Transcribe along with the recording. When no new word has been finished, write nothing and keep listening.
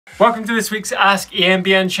Welcome to this week's Ask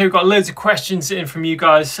EMBN show. We've got loads of questions in from you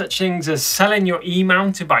guys, such things as selling your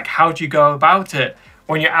e-mountain bike. How do you go about it?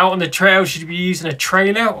 When you're out on the trail, should you be using a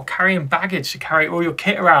trailer or carrying baggage to carry all your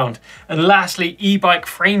kit around? And lastly, e-bike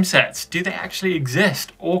frame sets. Do they actually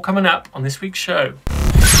exist? All coming up on this week's show.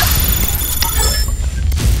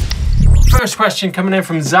 First question coming in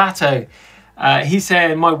from Zato. He's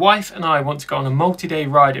saying, my wife and I want to go on a multi-day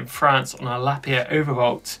ride in France on our Lapierre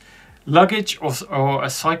Overvolt. Luggage or a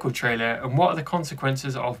cycle trailer, and what are the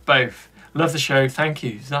consequences of both? Love the show, thank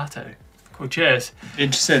you, Zato. Cool, cheers.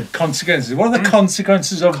 Interesting. Consequences. What are the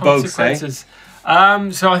consequences of both, eh?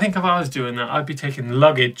 So I think if I was doing that, I'd be taking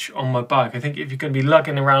luggage on my bike. I think if you're going to be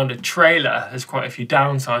lugging around a trailer, there's quite a few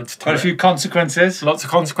downsides to it. Quite a few consequences. Lots of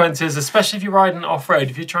consequences, especially if you're riding off-road.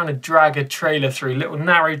 If you're trying to drag a trailer through little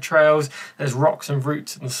narrow trails, there's rocks and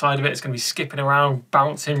roots on the side of it. It's going to be skipping around,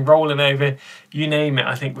 bouncing, rolling over, you name it.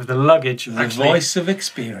 I think with the luggage... The voice of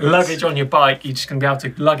experience. Luggage on your bike, you're just going to be able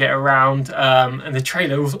to lug it around. And the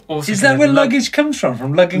trailer also... Is that where luggage comes from?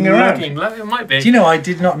 From lugging around? It might be. Do you know, I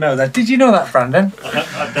did not know that. Did you know that, Brandon?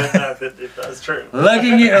 I don't know if that's true.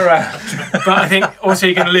 Lugging it around. But I think also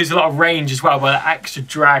you're going to lose a lot of range as well by the extra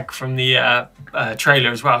drag from the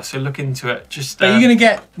trailer as well. So look into it. Just. Are you going to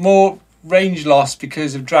get more range loss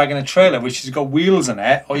because of dragging a trailer, which has got wheels on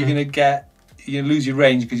it, or you're going to lose your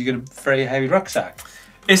range because you've got a very heavy rucksack?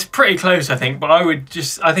 It's pretty close, I think. But I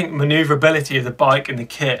think manoeuvrability of the bike and the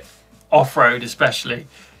kit, off-road especially.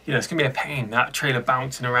 You know, it's going to be a pain, that trailer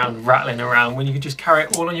bouncing around, rattling around, when you can just carry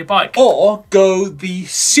it all on your bike. Or go the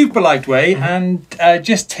super light way and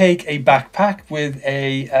just take a backpack with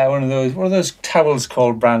a one of those, what are those towels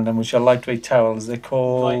called, Brandon, which are lightweight towels? They're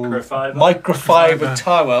called microfiber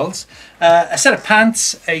towels. A set of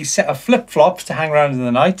pants, a set of flip-flops to hang around in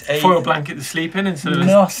the night. A foil blanket to sleep in instead of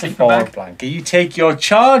not a sleeping foil bag. blanket. You take your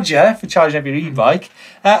charger for charging up your e-bike,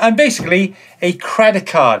 and basically a credit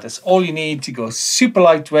card. That's all you need to go super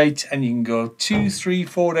lightweight, and you can go 2, 3,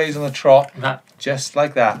 4 days on the trot, just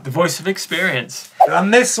like that. The voice of experience.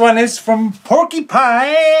 And this one is from Porky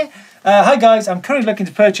Pie. Hi guys, I'm currently looking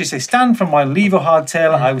to purchase a stand from my Levo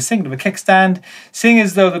hardtail. I was thinking of a kickstand, seeing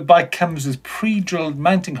as though the bike comes with pre-drilled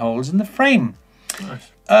mounting holes in the frame.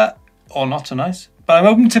 Nice. Or not so nice. But I'm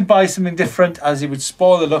open to buy something different, as it would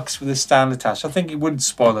spoil the looks with a stand attached. I think it would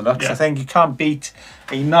spoil the looks. Yeah. I think you can't beat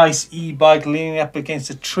a nice e-bike leaning up against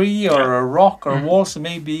a tree or a rock or a wall. So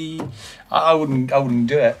maybe I wouldn't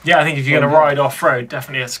do it. Yeah, I think if you're going to ride off-road,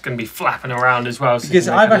 definitely it's going to be flapping around as well. So because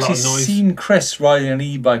I've actually seen Chris riding an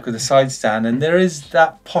e-bike with a side stand, and there is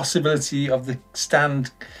that possibility of the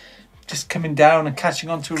stand just coming down and catching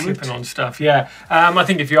onto a root. Clipping on stuff, yeah. I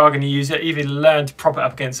think if you are going to use it, either learn to prop it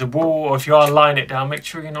up against a wall, or if you are lying it down, make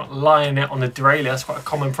sure you're not lying it on the derailleur. That's quite a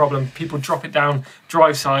common problem. People drop it down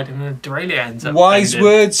drive side and the derailleur ends up Wise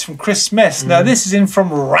words from Chris Smith. Now this is in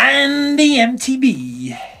from Randy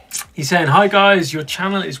MTB. He's saying, hi guys, your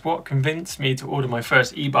channel is what convinced me to order my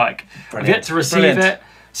first e-bike. I've yet to receive it.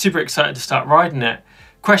 Super excited to start riding it.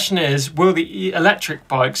 Question is, will the electric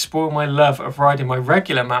bike spoil my love of riding my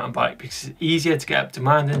regular mountain bike because it's easier to get up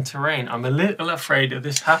demanding terrain? I'm a little afraid of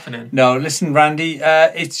this happening. No, listen, Randy,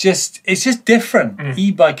 it's just different.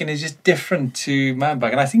 E-biking is just different to mountain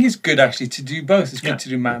biking. And I think it's good actually to do both. It's good to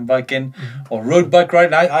do mountain biking or road bike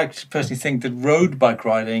riding. I personally think that road bike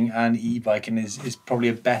riding and e-biking is probably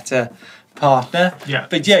a better partner. Yeah.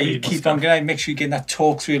 But yeah, you keep on going, make sure you're getting that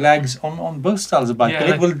torque through your legs on both styles of bike. Yeah, but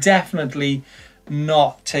it will definitely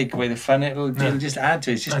not take away the fun. It'll just add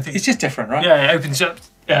to it. It's just different, right? Yeah, it opens up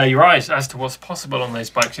your eyes as to what's possible on those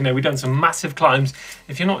bikes. You know, we've done some massive climbs.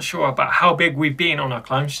 If you're not sure about how big we've been on our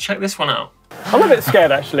climbs, check this one out. I'm a bit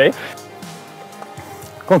scared actually.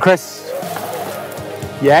 Come on, Chris.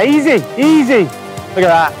 Yeah, easy, easy. Look at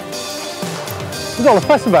that. What's all the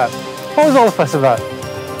fuss about? What was all the fuss about?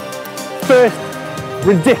 First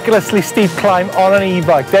ridiculously steep climb on an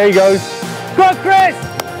e-bike. There he goes. Go on, Chris!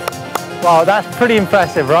 Wow, that's pretty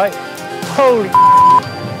impressive, right? Holy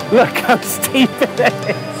look how steep it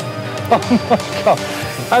is. Oh my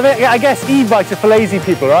God. I guess e-bikes are for lazy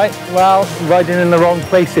people, right? Well, riding in the wrong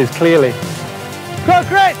places, clearly. Go,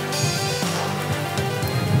 Chris!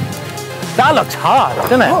 That looks hard,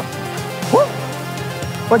 doesn't it?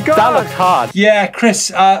 My God. That looks hard. Yeah, Chris,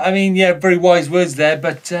 I mean, yeah, very wise words there,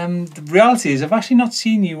 but the reality is I've actually not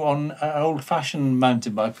seen you on an old-fashioned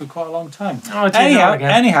mountain bike for quite a long time. Oh,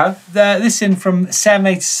 anyhow, this in from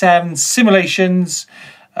 787 Simulations.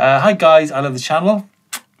 Hi, guys, I love the channel.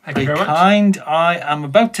 Thank you very much. Kind. I am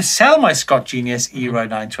about to sell my Scott Genius E-Ride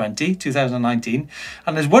 920 2019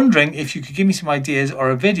 and was wondering if you could give me some ideas or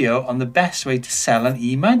a video on the best way to sell an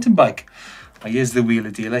e-mountain bike. Here's the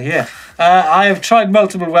wheeler dealer here. I have tried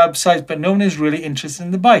multiple websites, but no one is really interested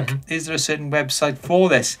in the bike. Is there a certain website for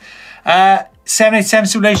this? 787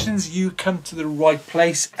 Solutions, you come to the right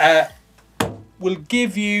place. We'll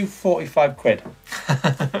give you 45 quid.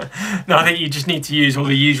 No, I think you just need to use all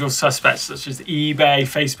the usual suspects, such as eBay,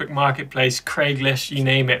 Facebook Marketplace, Craigslist, you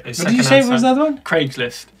name it. What did you say was another one?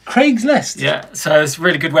 Craigslist. Craigslist? Yeah, so it's a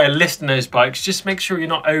really good way of listing those bikes. Just make sure you're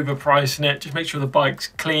not overpricing it. Just make sure the bike's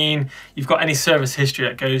clean. You've got any service history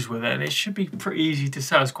that goes with it. And it should be pretty easy to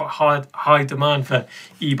sell. It's quite high demand for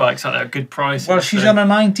e-bikes out there at good prices. Well, she's on a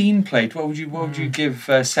 19 plate. What would you give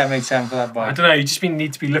 787 for that bike? I don't know. You just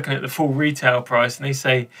need to be looking at the full retail price. And they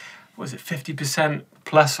say, what is it, 50%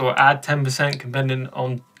 plus or add 10% depending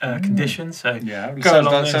on conditions. So yeah,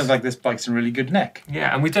 that sounds like this bike's in really good nick.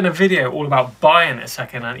 Yeah, and we've done a video all about buying a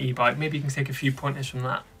second-hand e-bike. Maybe you can take a few pointers from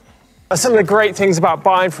that. Some of the great things about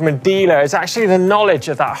buying from a dealer is actually the knowledge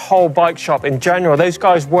of that whole bike shop in general. Those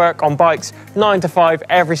guys work on bikes 9 to 5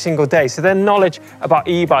 every single day, so their knowledge about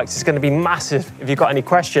e-bikes is going to be massive if you've got any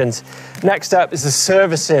questions. Next up is the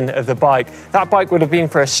servicing of the bike. That bike would have been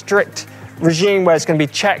for a strict regime where it's going to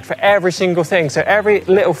be checked for every single thing. So every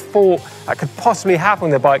little fault that could possibly happen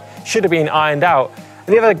with the bike should have been ironed out. And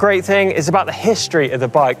the other great thing is about the history of the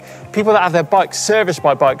bike. People that have their bikes serviced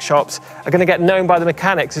by bike shops are going to get known by the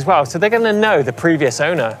mechanics as well. So they're going to know the previous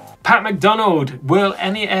owner. Pat McDonald, will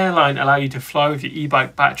any airline allow you to fly with your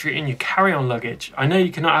e-bike battery in your carry-on luggage? I know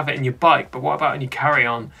you cannot have it in your bike, but what about in your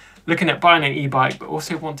carry-on? Looking at buying an e-bike, but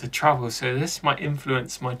also want to travel, so this might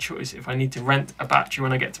influence my choice if I need to rent a battery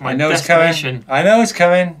when I get to my destination. I know it's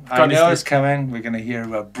coming. I know it's coming. We're going to hear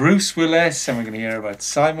about Bruce Willis and we're going to hear about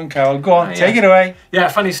Simon Cowell. Go on, take it away. Yeah,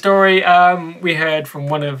 funny story. We heard from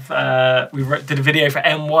one of we did a video for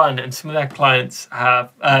M1, and some of their clients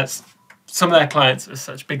have some of their clients are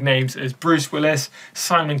such big names as Bruce Willis,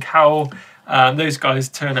 Simon Cowell. Those guys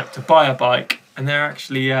turn up to buy a bike, and they're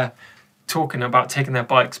actually talking about taking their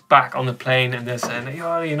bikes back on the plane, and they're saying,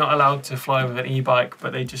 oh, you're not allowed to fly with an e-bike,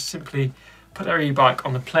 but they just simply put their e-bike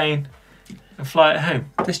on the plane and fly it home.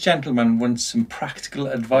 This gentleman wants some practical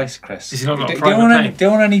advice, Chris. Is he not got a private plane?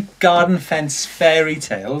 Don't want any garden fence fairy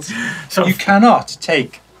tales. So you cannot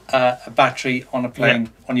take a battery on a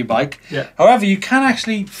plane on your bike. Yeah. However, you can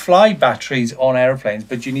actually fly batteries on airplanes,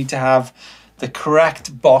 but you need to have the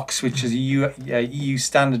correct box, which is a EU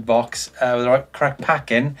standard box with the correct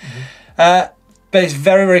pack-in. But it's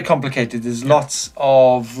very, very complicated. There's lots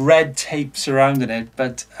of red tape surrounding it.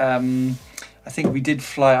 But I think we did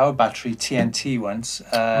fly our battery TNT once.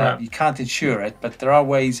 You can't insure it, but there are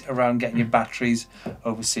ways around getting your batteries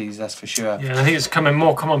overseas, that's for sure. Yeah, and I think it's becoming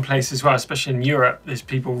more commonplace as well, especially in Europe. There's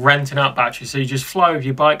people renting out batteries. So you just fly with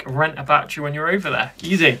your bike and rent a battery when you're over there.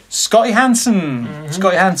 Easy. Scotty Hansen.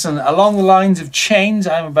 Scotty Hansen. Along the lines of chains,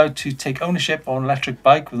 I'm about to take ownership of an electric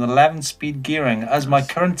bike with an 11-speed gearing. As my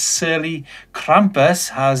current Surly Krampus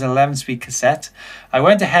has an 11-speed cassette, I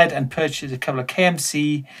went ahead and purchased a couple of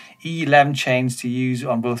KMC E11 chains to use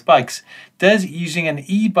on both bikes. Does using an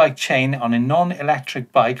e-bike chain on a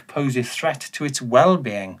non-electric bike pose a threat to its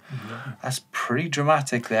well-being? That's pretty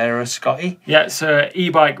dramatic there, Scotty. Yeah, so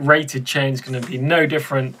e-bike rated chain is going to be no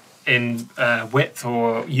different in width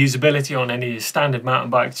or usability on any standard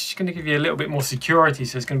mountain bikes. It's just going to give you a little bit more security,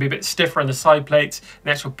 so it's going to be a bit stiffer on the side plates, and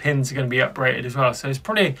the actual pins are going to be uprated as well. So it's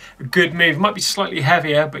probably a good move. It might be slightly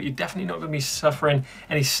heavier, but you're definitely not going to be suffering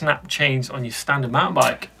any snap chains on your standard mountain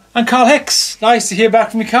bike. And Carl Hicks, nice to hear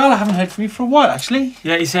back from you, Carl. I haven't heard from you for a while, actually.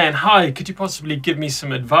 Yeah, he's saying, hi, could you possibly give me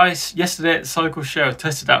some advice? Yesterday at the cycle show, I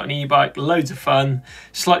tested out an e-bike, loads of fun,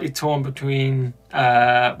 slightly torn between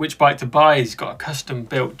which bike to buy. He's got a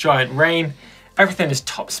custom-built giant rein. Everything is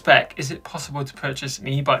top spec. Is it possible to purchase an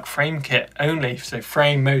e-bike frame kit only? So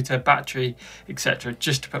frame, motor, battery, etc.,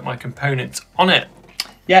 just to put my components on it.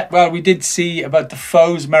 Yeah, well, we did see about the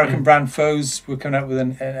Foes, American brand Foes. We're coming out with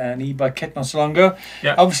an e-bike kit not so long ago.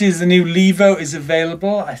 Yeah. Obviously, the new Levo is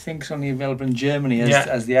available. I think it's only available in Germany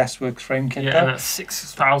as the S-Works frame kit. Yeah, and that's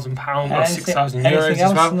 £6,000 or 6,000 euros anything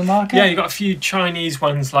else as well. On the market? Yeah, you've got a few Chinese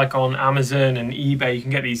ones like on Amazon and eBay. You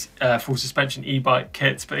can get these full suspension e-bike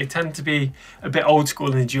kits, but they tend to be a bit old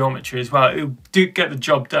school in the geometry as well. It'll do get the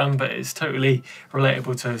job done, but it's totally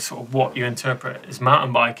relatable to sort of what you interpret as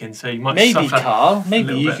mountain biking. So you might suffer Carl,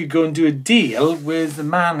 maybe you could go and do a deal with the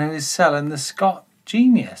man who is selling the Scott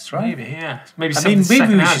Genius, right? Maybe, yeah. Maybe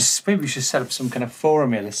maybe we should set up some kind of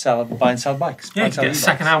forum here to buy and sell bikes. Yeah, you could get a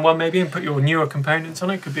second-hand one maybe and put your newer components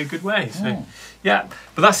on it. Could be a good way. So, yeah.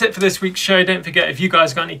 But that's it for this week's show. Don't forget, if you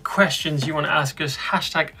guys got any questions you want to ask us,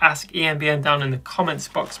 hashtag Ask EMBN down in the comments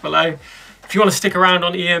box below. If you want to stick around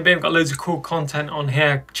on eMTB, we've got loads of cool content on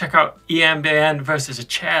here. Check out eMTB versus a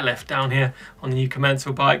chairlift down here on the new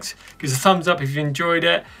Commensal bikes. Give us a thumbs up if you enjoyed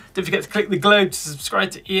it. Don't forget to click the globe to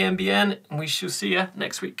subscribe to eMTB, and we shall see you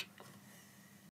next week.